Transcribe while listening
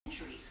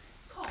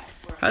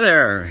Hi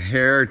there,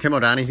 here Tim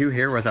O'Donohue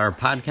here with our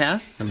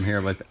podcast. I'm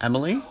here with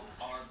Emily.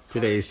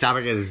 Today's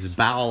topic is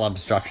bowel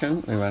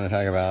obstruction. We want to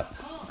talk about...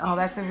 Oh,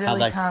 that's a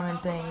really common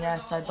thing.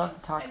 Yes, I'd love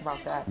to talk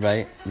about that.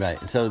 Right.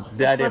 So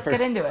let's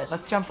get into it.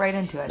 Let's jump right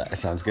into it. That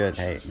sounds good.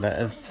 Hey,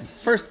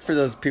 first, for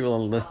those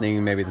people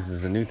listening, maybe this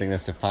is a new thing,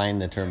 let's define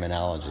the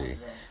terminology.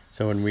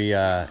 So when we,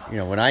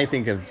 when I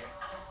think of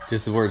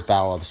just the words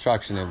bowel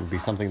obstruction, it would be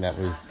something that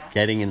was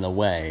getting in the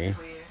way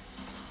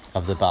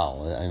of the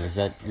bowel. And is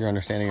that your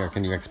understanding, or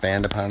can you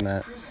expand upon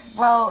that?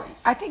 Well,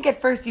 I think at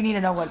first you need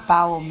to know what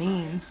bowel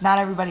means. Not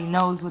everybody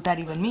knows what that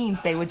even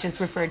means. They would just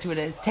refer to it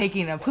as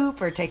taking a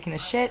poop or taking a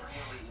shit.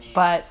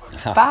 But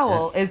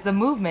bowel is the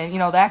movement,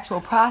 the actual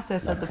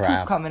process of the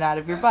poop coming out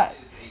of your butt.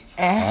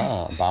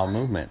 And bowel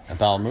movement. A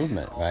bowel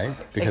movement, right?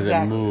 Because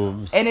It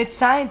moves. And it's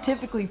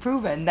scientifically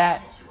proven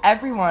that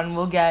everyone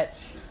will get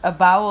a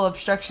bowel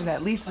obstruction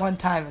at least one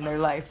time in their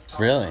life.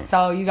 Really?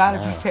 So you got to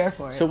prepare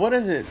for it. So what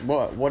is it?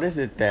 What is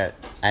it that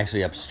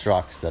actually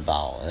obstructs the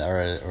bowel? Or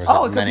is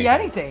it could be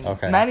anything.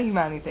 Okay. Many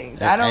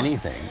things.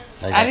 Anything.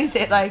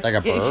 Anything like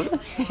a bird.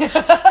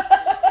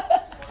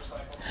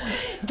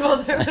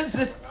 Well, there was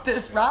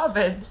this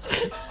robin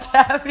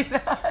tapping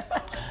on.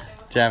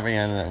 Tapping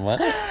on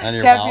what? On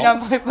your tapping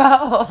bowel? on my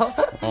bowel.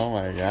 Oh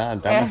my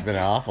God, that must have been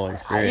an awful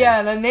experience.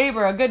 Yeah, and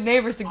a good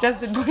neighbor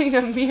suggested putting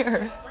a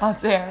mirror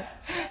up there.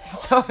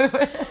 So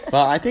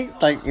well, I think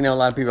a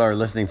lot of people are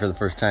listening for the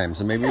first time,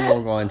 so maybe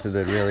we'll go into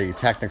the really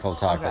technical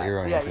talk that you're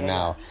going into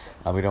now.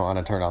 We don't want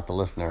to turn off the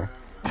listener,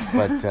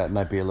 but it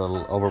might be a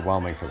little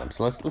overwhelming for them.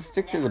 So let's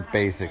stick to the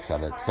basics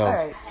of it. So,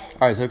 all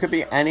right. So it could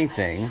be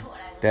anything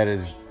that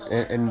is,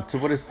 and so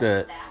what is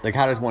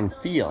how does one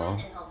feel?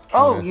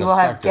 Oh, you will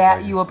have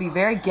you will be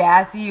very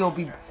gassy.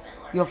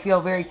 You'll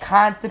feel very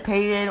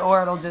constipated,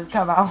 or it'll just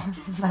come out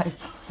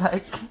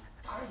like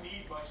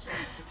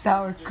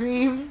sour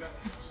cream.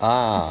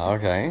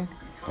 Okay.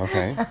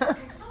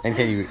 And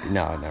can you?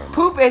 No, never mind.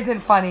 Poop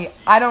isn't funny.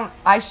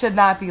 I should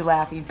not be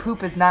laughing.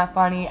 Poop is not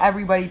funny.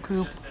 Everybody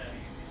poops.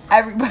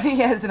 Everybody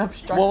has an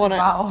obstructed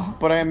bowel.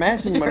 But I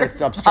imagine when it's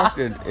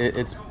obstructed,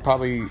 it's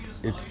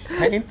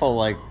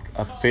painful,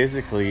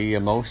 physically,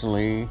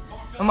 emotionally,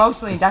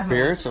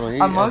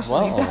 spiritually as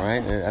well,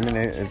 right? I mean,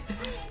 it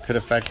could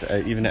affect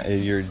even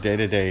your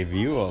day-to-day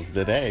view of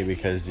the day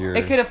because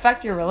it could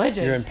affect your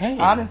religion. You're in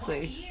pain.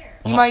 Honestly,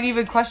 you might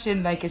even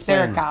question is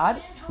there a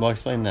God? Well,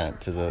 explain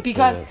that to the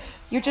because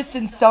you're just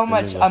in so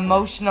much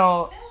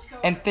emotional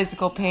and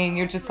physical pain.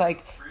 You're just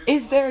like,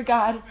 is there a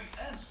God?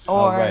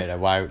 Or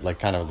why?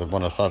 Kind of the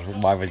one of thoughts.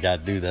 Why would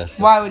God do this?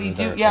 Why would He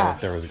do? Yeah.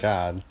 If there was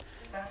God,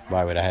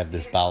 why would I have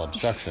this bowel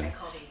obstruction?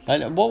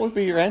 And what would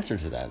be your answer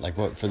to that?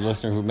 What for the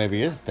listener who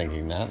maybe is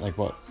thinking that?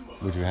 What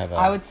would you have?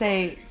 I would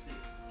say,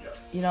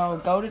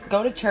 go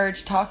to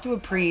church, talk to a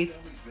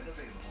priest.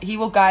 He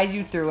will guide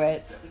you through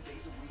it.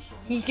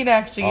 He can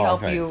actually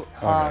help you.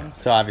 Okay.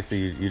 So obviously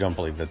you don't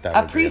believe that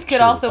a priest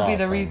could also be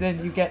the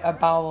reason you get a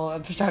bowel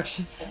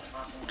obstruction.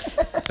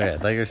 Okay,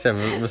 like I said,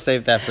 we'll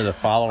save that for the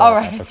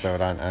follow-up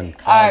episode on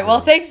causes. All right.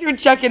 Well, thanks for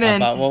checking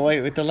in.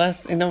 Wait. The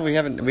last, we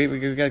haven't.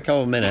 We've got a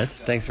couple of minutes.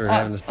 Thanks for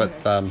having us. But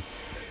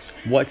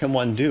what can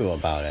one do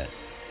about it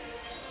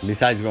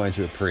besides going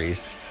to a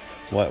priest?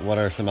 What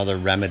are some other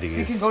remedies?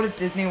 You can go to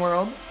Disney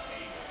World.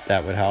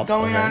 That would help.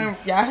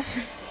 Okay.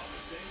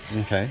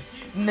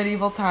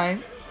 Medieval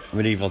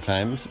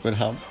times would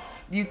help.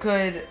 You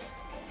could,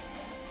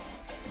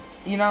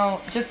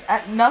 just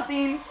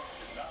nothing.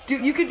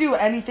 You could do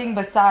anything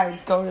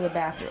besides go to the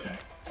bathroom.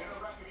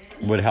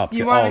 Would help.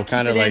 You want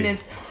to keep it in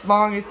as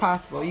long as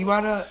possible. You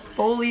want to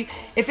fully,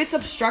 if it's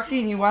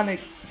obstructing, you want to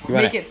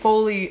make it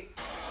fully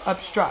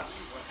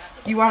obstruct.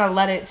 You want to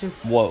let it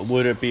just...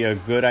 Would it be a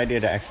good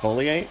idea to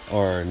exfoliate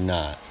or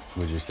not,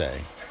 would you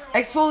say?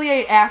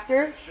 Exfoliate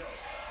after.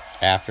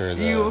 After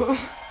the...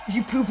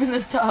 You poop in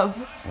the tub.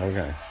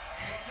 Okay.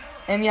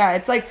 And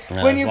it's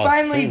when you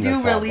finally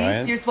do release,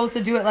 right? You're supposed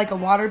to do it like a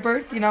water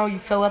birth. You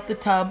fill up the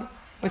tub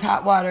with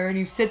hot water and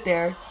you sit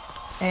there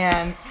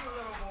and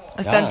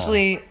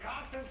essentially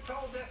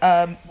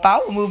a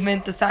bowel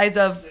movement the size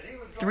of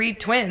 3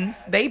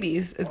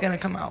 babies is going to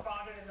come out.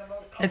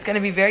 It's going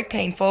to be very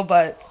painful,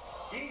 but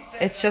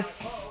it's just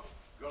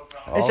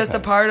a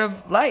part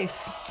of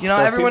life. So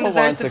everyone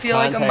deserves to feel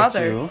like a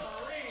mother.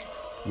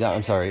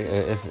 I'm sorry.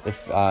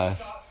 If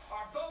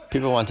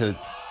people want to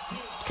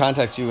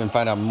contact you and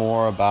find out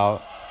more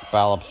about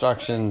bowel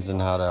obstructions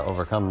and how to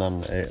overcome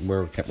them,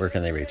 where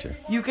can they reach you?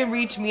 You can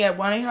reach me at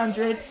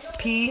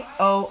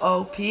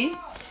 1-800-POOP.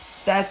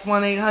 That's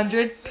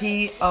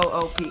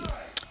 1-800-POOP.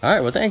 All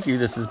right. Well, thank you.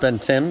 This has been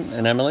Tim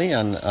and Emily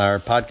on our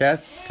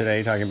podcast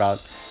today, talking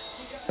about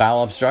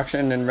bowel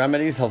obstruction and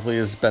remedies. Hopefully,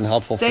 it's been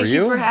helpful for you. Thank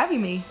you for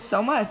having me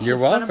so much. You're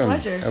welcome. It's been a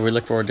pleasure. And we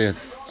look forward to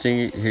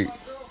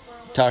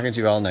talking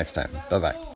to you all next time. Bye-bye.